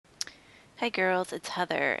Hi girls, it's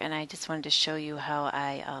Heather, and I just wanted to show you how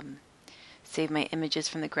I save my images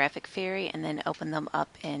from the Graphic Fairy and then open them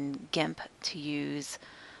up in GImp to use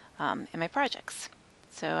in my projects.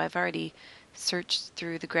 So I've already searched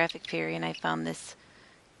through the Graphic Fairy and I found this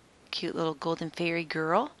cute little golden fairy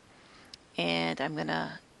girl, and I'm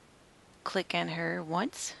gonna click on her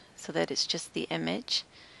once so that it's just the image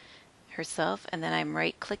herself, and then I'm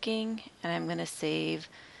right clicking and I'm gonna save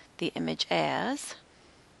the image as.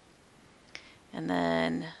 And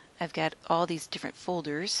then I've got all these different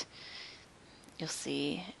folders, you'll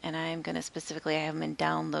see, and I'm going to specifically, I have them in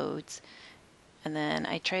downloads, and then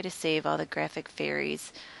I try to save all the graphic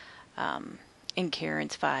fairies in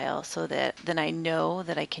Karen's file so that then I know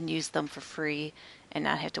that I can use them for free and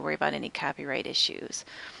not have to worry about any copyright issues.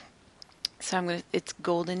 So it's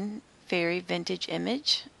Golden Fairy Vintage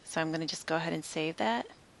Image, so I'm going to just go ahead and save that.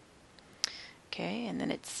 Okay, and then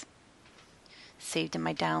it's saved in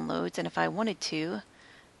my downloads, and if I wanted to,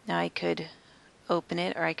 now I could open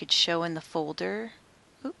it or I could show in the folder.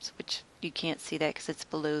 Oops, which you can't see that because it's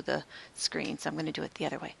below the screen, so I'm going to do it the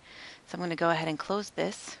other way. So I'm going to go ahead and close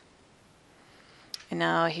this, and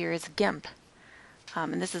now here is GImp,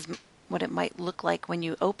 and this is what it might look like when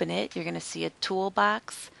you open it. You're going to see a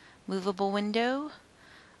toolbox, movable window,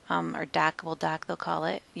 or dockable dock they'll call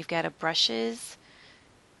it. You've got a brushes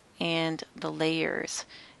and the layers.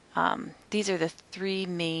 These are the three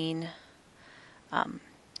main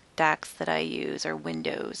docks that I use, or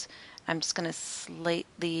windows. I'm just going to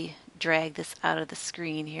slightly drag this out of the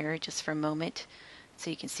screen here just for a moment so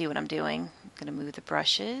you can see what I'm doing. I'm going to move the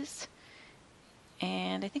brushes,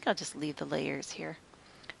 and I think I'll just leave the layers here.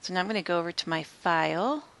 So now I'm going to go over to my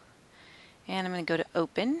file, and I'm going to go to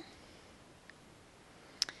open,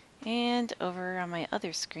 and over on my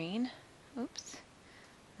other screen, oops,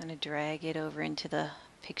 I'm going to drag it over into the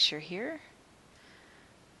picture here.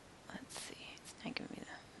 Let's see, it's not giving me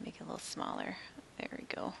the, make it a little smaller. There we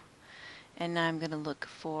go. And now I'm going to look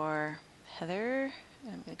for Heather.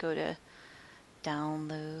 I'm going to go to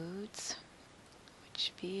downloads, which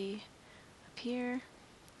should be up here.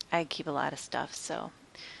 I keep a lot of stuff, so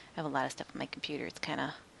I have a lot of stuff on my computer. It's kind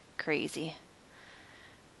of crazy.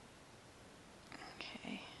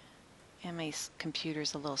 Okay, and my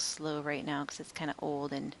computer's a little slow right now because it's kind of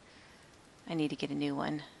old and I need to get a new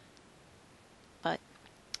one, but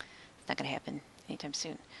it's not going to happen anytime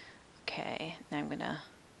soon. Okay, now I'm going to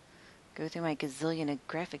go through my gazillion of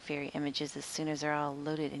graphic fairy images as soon as they're all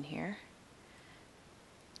loaded in here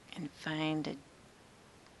and find the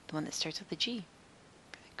one that starts with a G.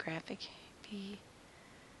 Graphic B.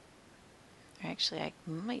 Or actually, I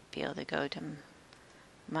might be able to go to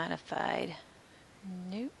modified.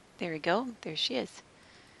 Nope. There we go. There she is.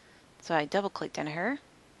 So I double clicked on her,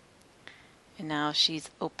 and now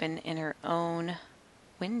she's open in her own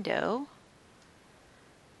window,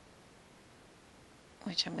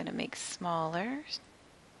 which I'm going to make smaller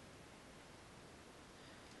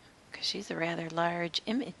because she's a rather large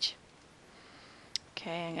image.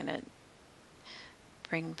 Okay, I'm going to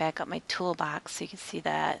bring back up my toolbox so you can see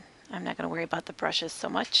that. I'm not going to worry about the brushes so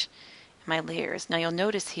much and my layers. Now you'll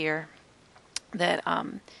notice here that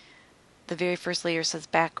the very first layer says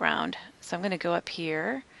background. So I'm going to go up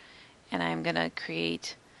here and I'm going to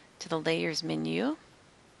create to the layers menu.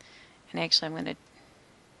 And actually I'm going to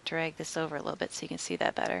drag this over a little bit so you can see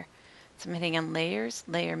that better. So I'm hitting on layers,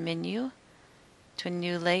 layer menu, to a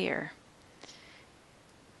new layer.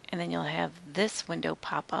 And then you'll have this window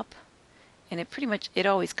pop up, and it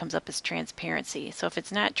always comes up as transparency. So if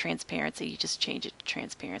it's not transparency, you just change it to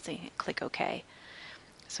transparency and click OK.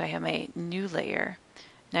 So I have my new layer.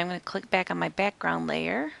 Now I'm going to click back on my background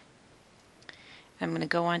layer. I'm going to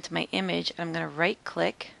go on to my image, and I'm going to right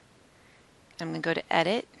click. I'm going to go to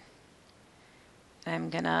edit. And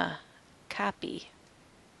I'm going to copy.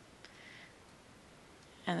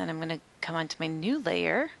 And then I'm going to come onto my new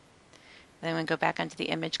layer. Then I'm going to go back onto the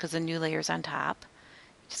image because the new layer is on top.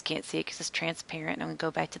 You just can't see it because it's transparent. I'm going to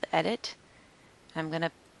go back to the edit. And I'm going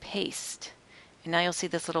to paste. And now you'll see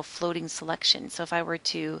this little floating selection. So if I were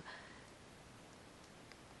to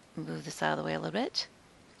move this out of the way a little bit.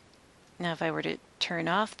 Now if I were to turn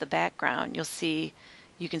off the background, you'll see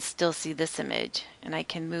you can still see this image. And I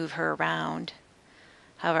can move her around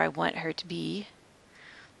however I want her to be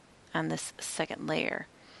on this second layer.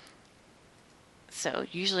 So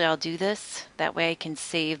usually I'll do this. That way I can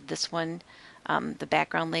save this one, the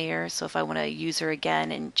background layer. So if I want to use her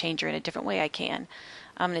again and change her in a different way, I can.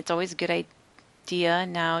 And it's always a good idea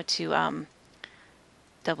now to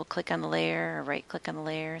double click on the layer or right click on the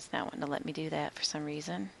layer. It's not wanting to let me do that for some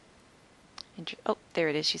reason. Oh, there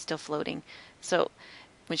it is. She's still floating. So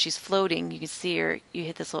when she's floating, you can see her, you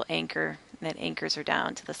hit this little anchor, and that anchors her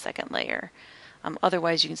down to the second layer.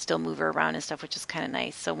 Otherwise, you can still move her around and stuff, which is kind of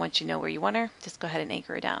nice. So once you know where you want her, just go ahead and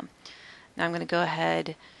anchor her down. Now I'm going to go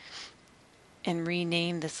ahead and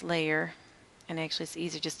rename this layer. And actually, it's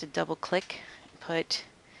easier just to double click and put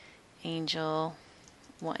Angel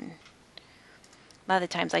 1. A lot of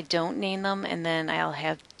the times I don't name them, and then I'll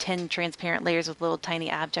have 10 transparent layers with little tiny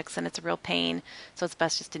objects, and it's a real pain. So it's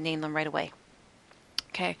best just to name them right away.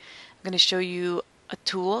 Okay, I'm going to show you a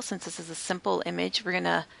tool. Since this is a simple image, we're going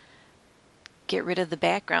to get rid of the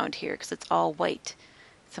background here because it's all white.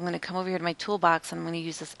 So I'm going to come over here to my toolbox and I'm going to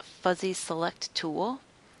use this fuzzy select tool.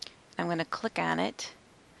 I'm going to click on it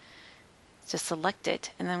to select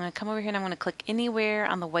it, and then I'm going to come over here and I'm going to click anywhere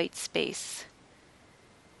on the white space,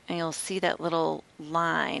 and you'll see that little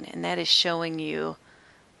line, and that is showing you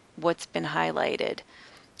what's been highlighted.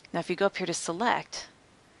 Now if you go up here to select,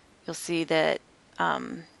 you'll see that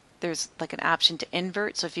there's like an option to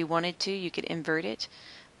invert, so if you wanted to, you could invert it.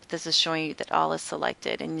 This is showing you that all is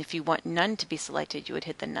selected, and if you want none to be selected, you would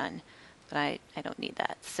hit the none, but I don't need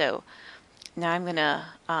that. So now I'm going to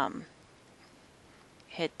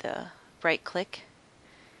hit the right click,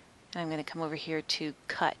 and I'm going to come over here to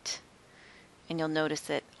cut, and you'll notice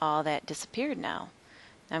that all that disappeared now.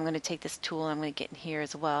 Now I'm going to take this tool and I'm going to get in here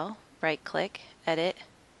as well, right click, edit,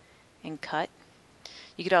 and cut.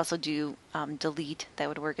 You could also do delete, that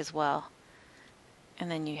would work as well.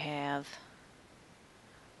 And then you have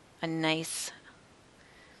a nice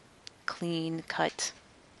clean cut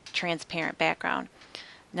transparent background.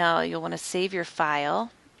 Now you'll want to save your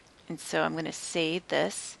file, and so I'm going to save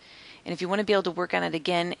this, and if you want to be able to work on it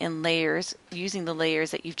again in layers using the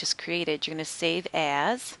layers that you've just created, you're going to save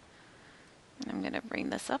as, and I'm going to bring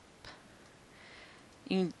this up.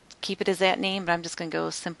 You can keep it as that name, but I'm just going to go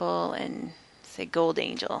simple and say Gold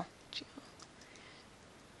Angel,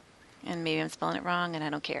 and maybe I'm spelling it wrong and I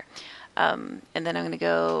don't care. And then I'm going to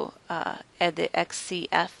go add the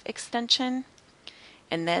XCF extension,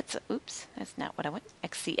 and that's, oops, that's not what I want,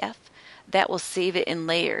 XCF. That will save it in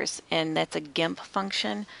layers, and that's a GImp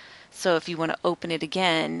function. So if you want to open it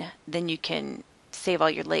again, then you can save all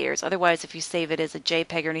your layers. Otherwise, if you save it as a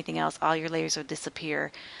JPEG or anything else, all your layers will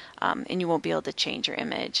disappear, and you won't be able to change your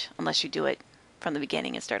image unless you do it from the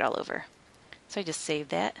beginning and start all over. So I just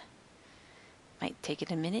saved that. Might take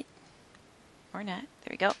it a minute or not.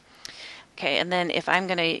 There we go. Okay, and then if I'm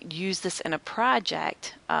going to use this in a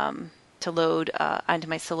project to load onto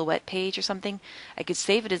my silhouette page or something, I could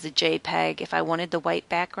save it as a JPEG if I wanted the white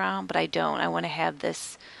background, but I don't. I want to have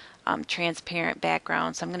this transparent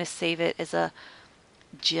background, so I'm going to save it as a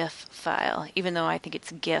GIF file, even though I think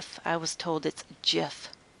it's GIF. I was told it's GIF,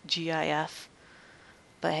 G-I-F,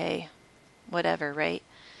 but hey, whatever, right?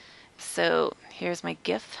 So here's my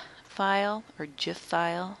GIF file, or GIF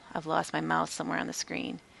file. I've lost my mouse somewhere on the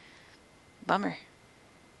screen. Bummer.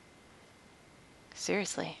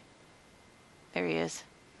 Seriously. There he is.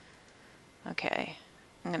 Okay,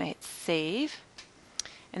 I'm going to hit save,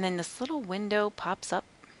 and then this little window pops up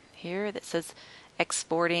here that says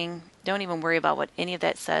exporting. Don't even worry about what any of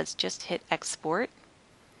that says, just hit export,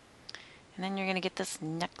 and then you're going to get this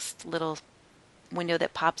next little window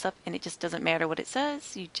that pops up, and it just doesn't matter what it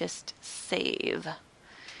says, you just save.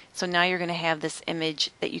 So now you're going to have this image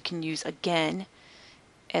that you can use again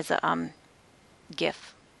as a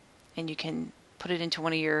GIF, and you can put it into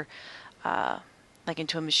one of your like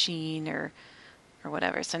into a machine or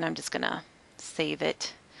whatever. So now I'm just gonna save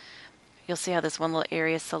it. You'll see how this one little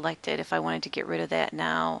area is selected. If I wanted to get rid of that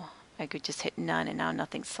now, I could just hit none, and now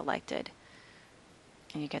nothing's selected,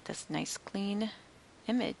 and you get this nice clean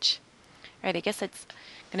image. All right, I guess that's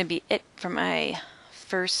gonna be it for my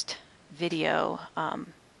first video,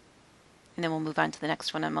 and then we'll move on to the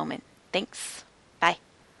next one in a moment. Thanks. Bye.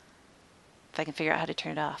 If I can figure out how to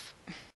turn it off.